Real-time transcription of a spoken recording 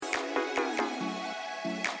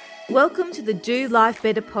Welcome to the Do Life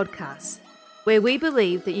Better podcast, where we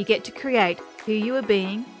believe that you get to create who you are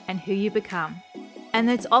being and who you become. And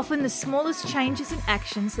it's often the smallest changes and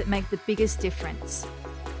actions that make the biggest difference.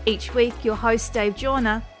 Each week, your host Dave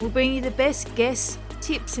Joyner will bring you the best guests,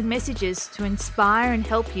 tips and messages to inspire and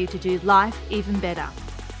help you to do life even better.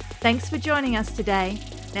 Thanks for joining us today.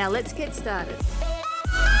 Now let's get started.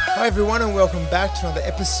 Hi everyone, and welcome back to another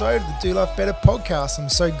episode of the Do Life Better podcast. I'm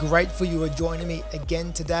so grateful you are joining me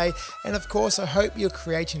again today, and of course I hope you're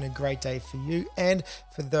creating a great day for you and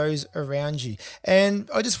for those around you. And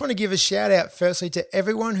I just want to give a shout out firstly to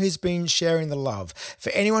everyone who's been sharing the love, for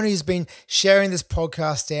anyone who's been sharing this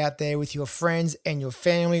podcast out there with your friends and your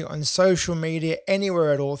family on social media,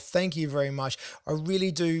 anywhere at all. Thank you very much. I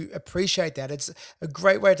really do appreciate that. It's a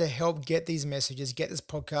great way to help get these messages, get this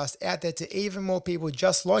podcast out there to even more people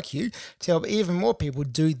just like you, to help even more people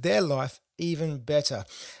do their life even better.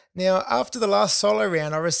 Now, after the last solo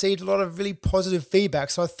round, I received a lot of really positive feedback,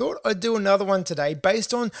 so I thought I'd do another one today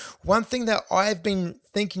based on one thing that I've been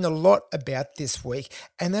thinking a lot about this week,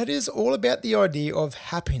 and that is all about the idea of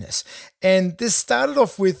happiness. And this started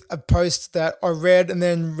off with a post that I read and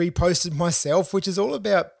then reposted myself, which is all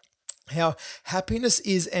about how happiness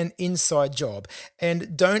is an inside job,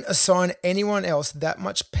 and don't assign anyone else that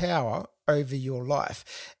much power over your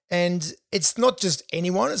life. And it's not just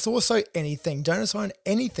anyone, it's also anything. Don't assign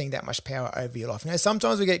anything that much power over your life. Now,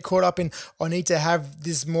 sometimes we get caught up in, I need to have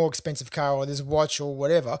this more expensive car or this watch or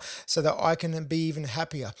whatever so that I can be even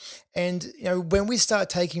happier. And, when we start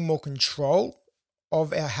taking more control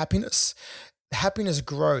of our happiness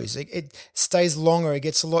grows, it stays longer, it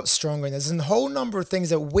gets a lot stronger. And there's a whole number of things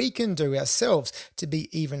that we can do ourselves to be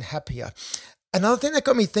even happier. Another thing that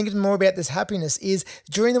got me thinking more about this happiness is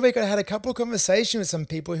during the week I had a couple of conversations with some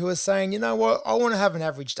people who were saying, you know what, I want to have an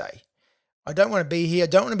average day. I don't want to be here. I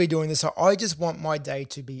don't want to be doing this. I just want my day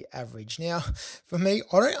to be average. Now, for me,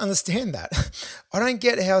 I don't understand that. I don't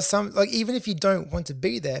get how even if you don't want to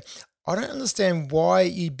be there, I don't understand why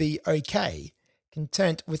you'd be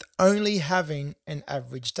content with only having an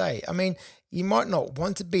average day. I mean, you might not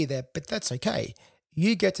want to be there, but that's okay.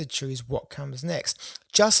 You get to choose what comes next.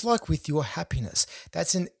 Just like with your happiness,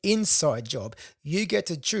 that's an inside job. You get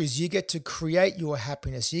to choose. You get to create your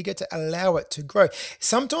happiness. You get to allow it to grow.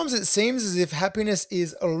 Sometimes it seems as if happiness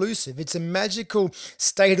is elusive. It's a magical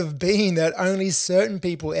state of being that only certain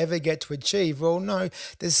people ever get to achieve. Well, no,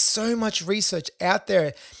 there's so much research out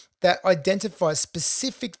there that identifies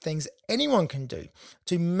specific things anyone can do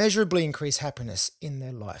to measurably increase happiness in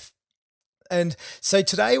their life. And so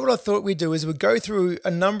today what I thought we'd do is we'd go through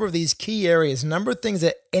a number of these key areas, a number of things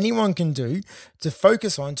that anyone can do to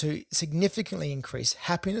focus on to significantly increase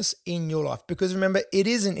happiness in your life. Because remember, it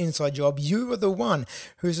is an inside job. You are the one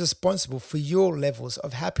who's responsible for your levels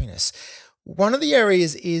of happiness. One of the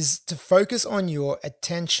areas is to focus on your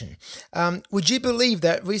attention. Would you believe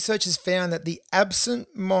that research has found that the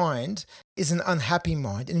absent mind is an unhappy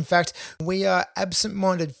mind? In fact, we are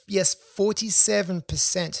absent-minded,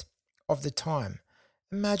 47% of the time.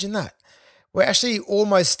 Imagine that. We're actually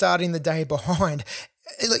almost starting the day behind.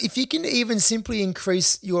 If you can even simply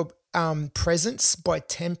increase your presence by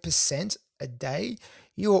 10% a day,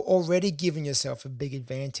 you're already giving yourself a big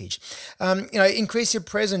advantage. Increase your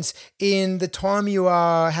presence in the time you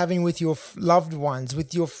are having with your loved ones,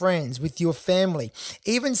 with your friends, with your family,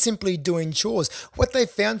 even simply doing chores. What they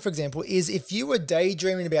found, for example, is if you were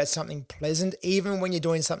daydreaming about something pleasant, even when you're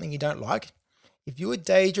doing something you don't like, if you were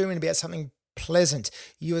daydreaming about something pleasant,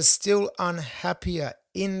 you are still unhappier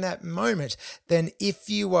in that moment than if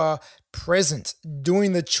you are present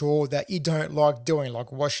doing the chore that you don't like doing,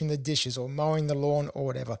 like washing the dishes or mowing the lawn or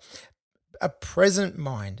whatever. A present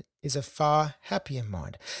mind is a far happier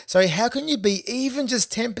mind. So how can you be even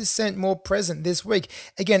just 10% more present this week?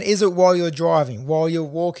 Again, is it while you're driving, while you're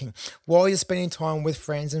walking, while you're spending time with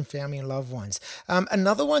friends and family and loved ones?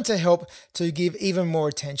 Another one to help to give even more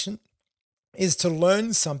attention is to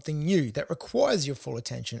learn something new that requires your full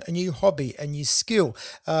attention, a new hobby, a new skill,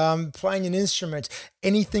 playing an instrument,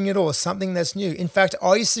 anything at all, something that's new. In fact,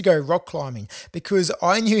 I used to go rock climbing because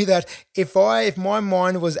I knew that if my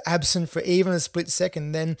mind was absent for even a split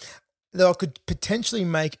second, then I could potentially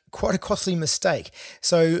make quite a costly mistake.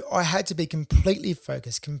 So I had to be completely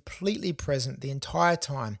focused, completely present the entire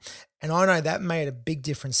time. And I know that made a big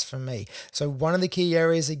difference for me. So one of the key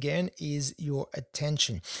areas, again, is your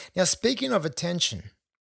attention. Now, speaking of attention,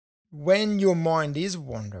 when your mind is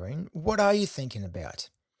wandering, what are you thinking about?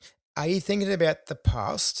 Are you thinking about the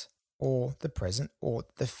past or the present or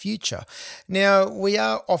the future? Now, we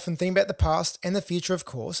are often thinking about the past and the future, of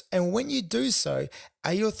course. And when you do so,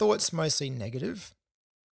 are your thoughts mostly negative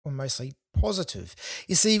or mostly positive?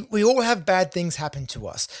 You see, we all have bad things happen to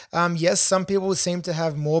us. Yes, some people seem to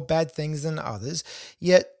have more bad things than others,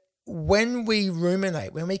 yet when we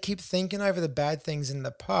ruminate, when we keep thinking over the bad things in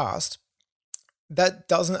the past, that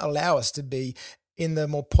doesn't allow us to be in the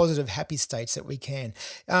more positive, happy states that we can.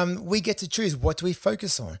 We get to choose, what do we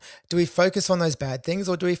focus on? Do we focus on those bad things,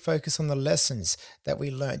 or do we focus on the lessons that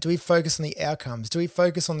we learned? Do we focus on the outcomes? Do we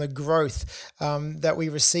focus on the growth that we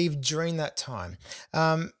received during that time?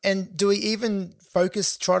 And do we even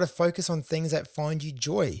try to focus on things that find you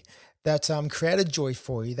joy, that created joy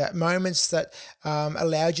for you, that moments that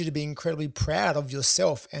allowed you to be incredibly proud of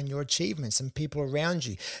yourself and your achievements and people around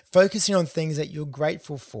you, focusing on things that you're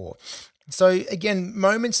grateful for. So again,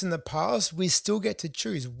 moments in the past, we still get to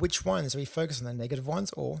choose which ones we focus on, the negative ones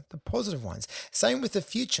or the positive ones. Same with the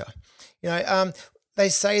future. They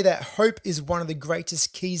say that hope is one of the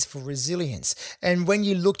greatest keys for resilience. And when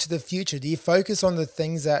you look to the future, do you focus on the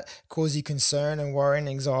things that cause you concern and worry and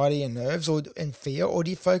anxiety and nerves and fear, or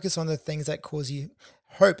do you focus on the things that cause you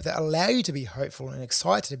hope, that allow you to be hopeful and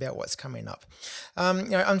excited about what's coming up?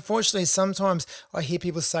 Unfortunately, sometimes I hear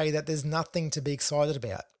people say that there's nothing to be excited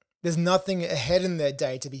about. There's nothing ahead in their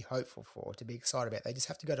day to be hopeful for, to be excited about. They just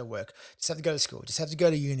have to go to work, just have to go to school, just have to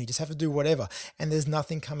go to uni, just have to do whatever, and there's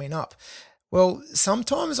nothing coming up. Well,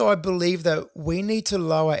 sometimes I believe that we need to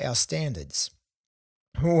lower our standards.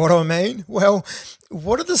 What do I mean? Well,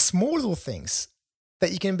 what are the small little things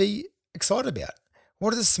that you can be excited about?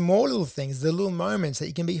 What are the small little things, the little moments that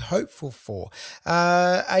you can be hopeful for?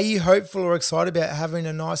 Are you hopeful or excited about having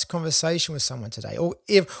a nice conversation with someone today?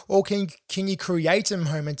 Or can you create a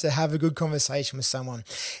moment to have a good conversation with someone?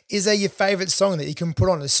 Is there your favorite song that you can put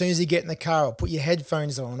on as soon as you get in the car, or put your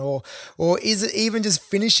headphones on? Or is it even just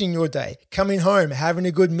finishing your day, coming home, having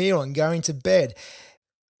a good meal and going to bed?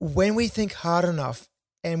 When we think hard enough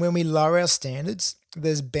and when we lower our standards,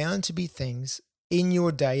 there's bound to be things in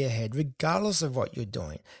your day ahead, regardless of what you're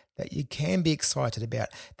doing, that you can be excited about,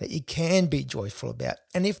 that you can be joyful about.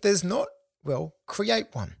 And if there's not, well, create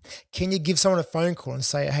one. Can you give someone a phone call and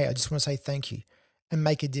say, hey, I just want to say thank you, and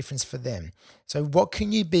make a difference for them? So what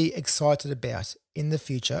can you be excited about in the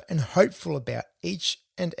future and hopeful about each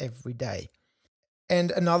and every day?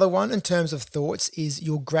 And another one in terms of thoughts is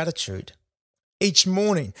your gratitude. Each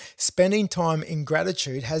morning, spending time in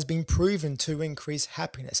gratitude has been proven to increase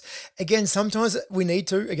happiness. Again, sometimes we need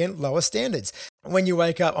to, lower standards. When you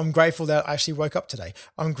wake up, I'm grateful that I actually woke up today.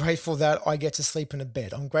 I'm grateful that I get to sleep in a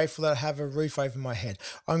bed. I'm grateful that I have a roof over my head.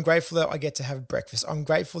 I'm grateful that I get to have breakfast. I'm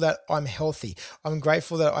grateful that I'm healthy. I'm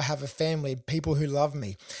grateful that I have a family, people who love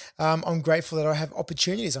me. I'm grateful that I have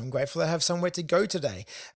opportunities. I'm grateful that I have somewhere to go today.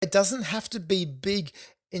 It doesn't have to be big,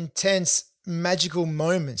 intense, magical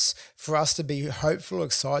moments for us to be hopeful,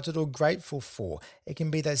 excited, or grateful for. It can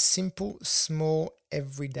be those simple, small,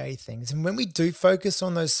 everyday things. And when we do focus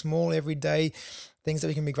on those small, everyday things that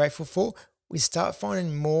we can be grateful for, we start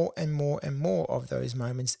finding more and more and more of those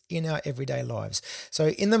moments in our everyday lives. So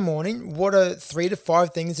in the morning, what are 3 to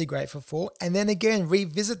 5 things you're grateful for? And then again,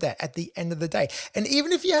 revisit that at the end of the day. And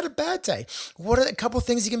even if you had a bad day, what are a couple of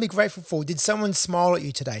things you can be grateful for? Did someone smile at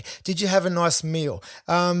you today? Did you have a nice meal?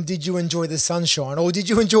 Did you enjoy the sunshine? Or did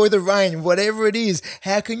you enjoy the rain? Whatever it is,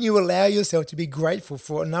 how can you allow yourself to be grateful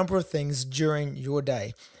for a number of things during your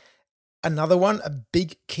day? Another one, a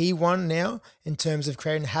big key one now in terms of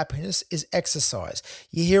creating happiness, is exercise.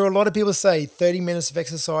 You hear a lot of people say 30 minutes of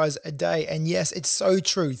exercise a day. And yes, it's so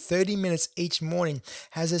true. 30 minutes each morning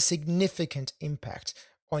has a significant impact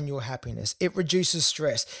on your happiness. It reduces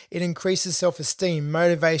stress. It increases self-esteem,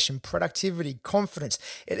 motivation, productivity, confidence.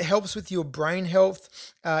 It helps with your brain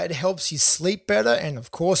health. It helps you sleep better. And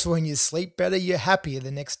of course, when you sleep better, you're happier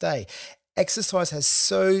the next day. Exercise has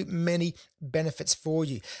so many benefits for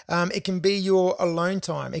you. It can be your alone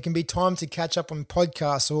time. It can be time to catch up on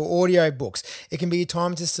podcasts or audio books. It can be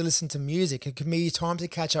time just to listen to music. It can be time to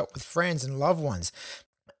catch up with friends and loved ones.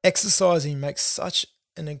 Exercising makes such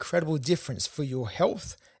an incredible difference for your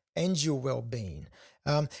health and your well-being.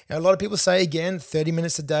 A lot of people say, again, 30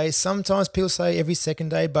 minutes a day. Sometimes people say every second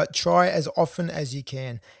day, but try as often as you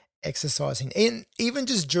can exercising. And even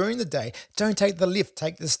just during the day, don't take the lift,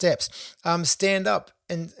 take the steps. Stand up,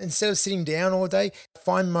 and instead of sitting down all day,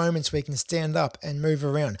 find moments where you can stand up and move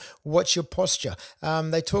around. Watch your posture.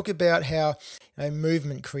 They talk about how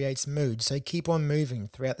movement creates mood. So keep on moving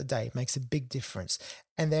throughout the day. It makes a big difference.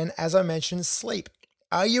 And then, as I mentioned, sleep.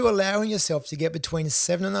 Are you allowing yourself to get between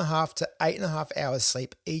 7.5 to 8.5 hours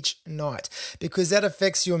sleep each night? Because that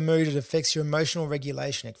affects your mood, it affects your emotional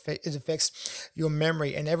regulation, it affects your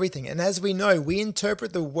memory and everything. And as we know, we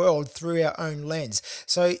interpret the world through our own lens.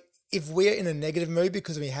 So If we're in a negative mood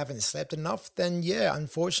because we haven't slept enough, then yeah,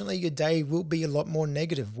 unfortunately your day will be a lot more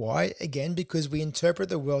negative. Why? Again, because we interpret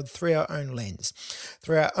the world through our own lens,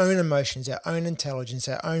 through our own emotions, our own intelligence,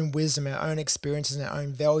 our own wisdom, our own experiences, and our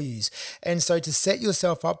own values. And so to set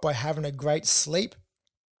yourself up by having a great sleep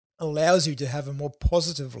allows you to have a more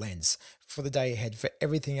positive lens for the day ahead, for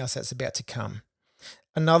everything else that's about to come.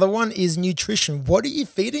 Another one is nutrition. What are you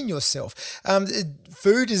feeding yourself?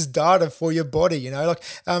 Food is data for your body,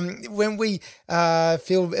 when we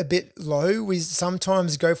feel a bit low, we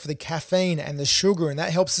sometimes go for the caffeine and the sugar, and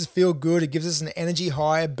that helps us feel good. It gives us an energy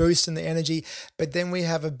high, a boost in the energy, but then we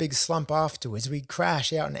have a big slump afterwards. We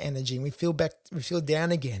crash out in energy and we feel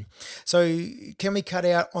down again. So can we cut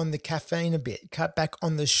out on the caffeine a bit, cut back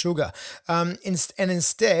on the sugar, and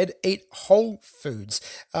instead eat whole foods,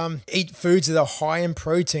 eat foods that are high in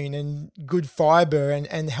protein and good fiber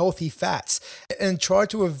and healthy fats, and try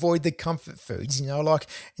to avoid the comfort foods, like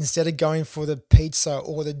instead of going for the pizza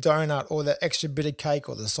or the donut or the extra bit of cake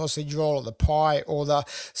or the sausage roll or the pie or the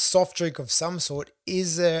soft drink of some sort,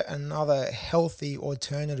 is there another healthy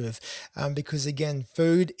alternative? Because again,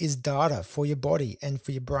 food is data for your body and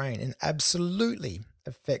for your brain and absolutely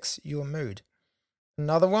affects your mood.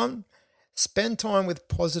 Another one, spend time with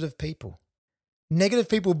positive people. Negative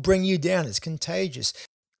people bring you down. It's contagious.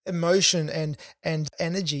 Emotion and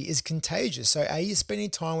energy is contagious. So are you spending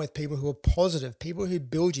time with people who are positive, people who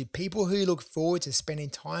build you, people who you look forward to spending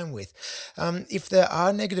time with? If there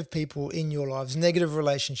are negative people in your lives, negative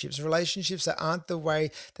relationships that aren't the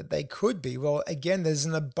way that they could be, well, again, there's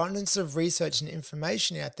an abundance of research and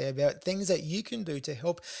information out there about things that you can do to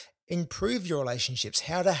help improve your relationships,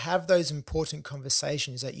 how to have those important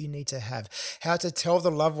conversations that you need to have, how to tell the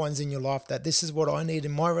loved ones in your life that this is what I need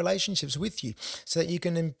in my relationships with you, so that you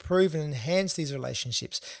can improve and enhance these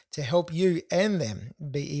relationships to help you and them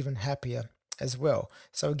be even happier as well.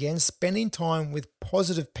 So again, spending time with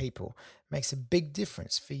positive people makes a big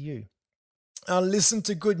difference for you. Listen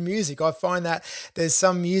to good music. I find that there's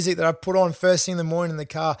some music that I put on first thing in the morning in the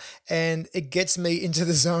car and it gets me into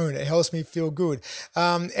the zone. It helps me feel good.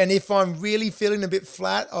 And if I'm really feeling a bit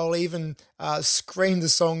flat, I'll even scream the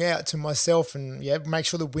song out to myself and make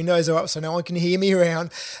sure the windows are up so no one can hear me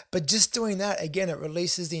around. But just doing that, again, it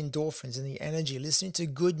releases the endorphins and the energy. Listening to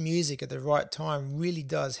good music at the right time really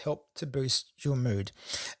does help to boost your mood.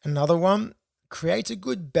 Another one, create a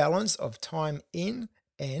good balance of time in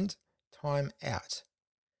and time out.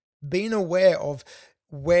 Being aware of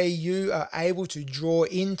where you are able to draw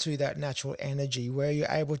into that natural energy, where you're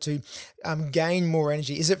able to gain more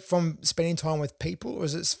energy. Is it from spending time with people, or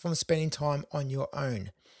is it from spending time on your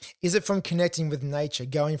own? Is it from connecting with nature,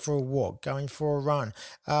 going for a walk, going for a run,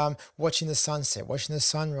 watching the sunset, watching the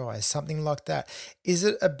sunrise, something like that? Is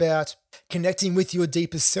it about connecting with your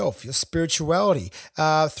deeper self, your spirituality,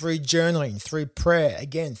 through journaling, through prayer,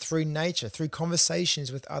 again, through nature, through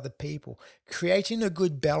conversations with other people? Creating a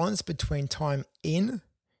good balance between time in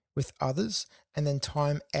with others and then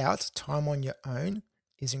time out, time on your own,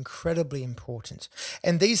 is incredibly important.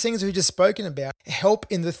 And these things we've just spoken about help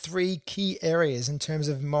in the three key areas in terms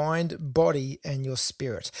of mind, body, and your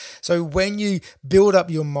spirit. So when you build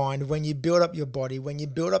up your mind, when you build up your body, when you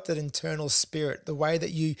build up that internal spirit, the way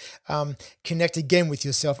that you connect again with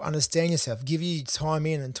yourself, understand yourself, give you time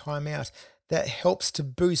in and time out, that helps to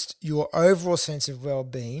boost your overall sense of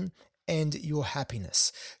well-being and your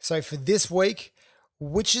happiness. So for this week,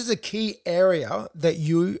 which is a key area that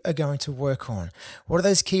you are going to work on? What are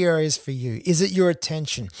those key areas for you? Is it your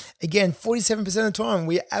attention? Again, 47% of the time,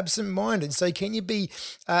 we're absent-minded. So can you be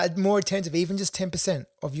more attentive, even just 10%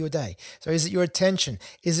 of your day? So is it your attention?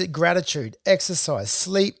 Is it gratitude, exercise,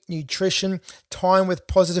 sleep, nutrition, time with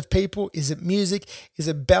positive people? Is it music? Is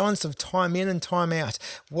it balance of time in and time out?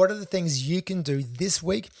 What are the things you can do this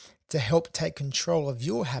week to help take control of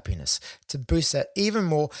your happiness, to boost that even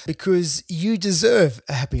more, because you deserve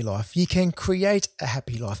a happy life. You can create a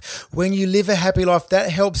happy life. When you live a happy life,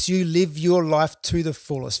 that helps you live your life to the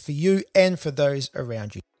fullest for you and for those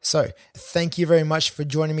around you. So thank you very much for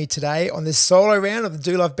joining me today on this solo round of the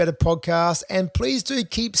Do Life Better podcast. And please do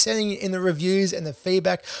keep sending in the reviews and the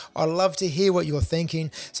feedback. I love to hear what you're thinking.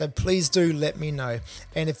 So please do let me know.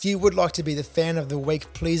 And if you would like to be the fan of the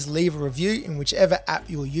week, please leave a review in whichever app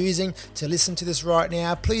you're using to listen to this right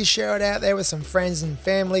now. Please share it out there with some friends and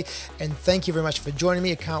family. And thank you very much for joining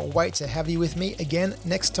me. I can't wait to have you with me again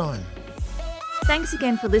next time. Thanks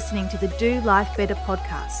again for listening to the Do Life Better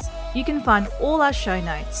podcast. You can find all our show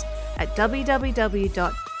notes at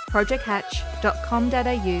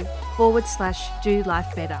www.projecthatch.com.au/Do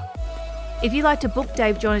Life Better. If you'd like to book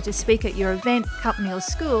Dave Joyner to speak at your event, company or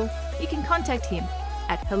school, you can contact him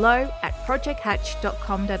at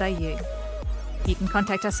hello@projecthatch.com.au. You can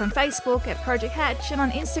contact us on Facebook at Project Hatch and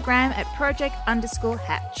on Instagram at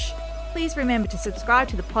project_hatch. Please remember to subscribe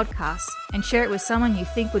to the podcast and share it with someone you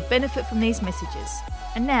think would benefit from these messages.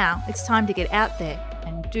 And now it's time to get out there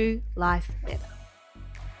and do life better.